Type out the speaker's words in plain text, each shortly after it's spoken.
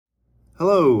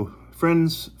Hello,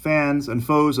 friends, fans, and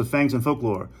foes of Fangs and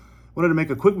Folklore. Wanted to make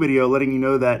a quick video letting you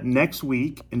know that next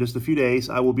week, in just a few days,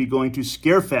 I will be going to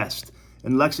Scarefest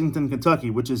in Lexington, Kentucky,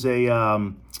 which is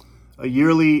a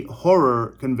yearly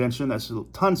horror convention that's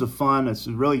tons of fun. It's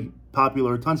really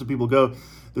popular. Tons of people go.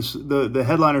 The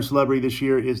headliner celebrity this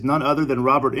year is none other than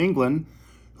Robert Englund,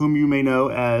 whom you may know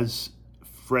as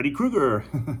Freddy Krueger.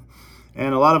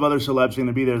 And a lot of other celebs are going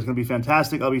to be there. It's going to be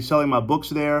fantastic. I'll be selling my books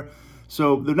there.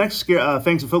 So the next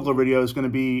Fangs and Folklore video is going to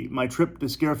be my trip to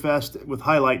Scarefest with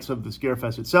highlights of the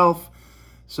Scarefest itself.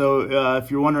 So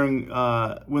if you're wondering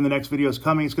when the next video is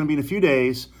coming, it's going to be in a few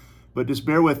days. But just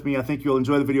bear with me. I think you'll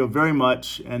enjoy the video very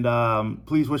much. And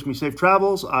please wish me safe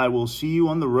travels. I will see you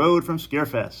on the road from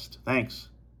Scarefest. Thanks.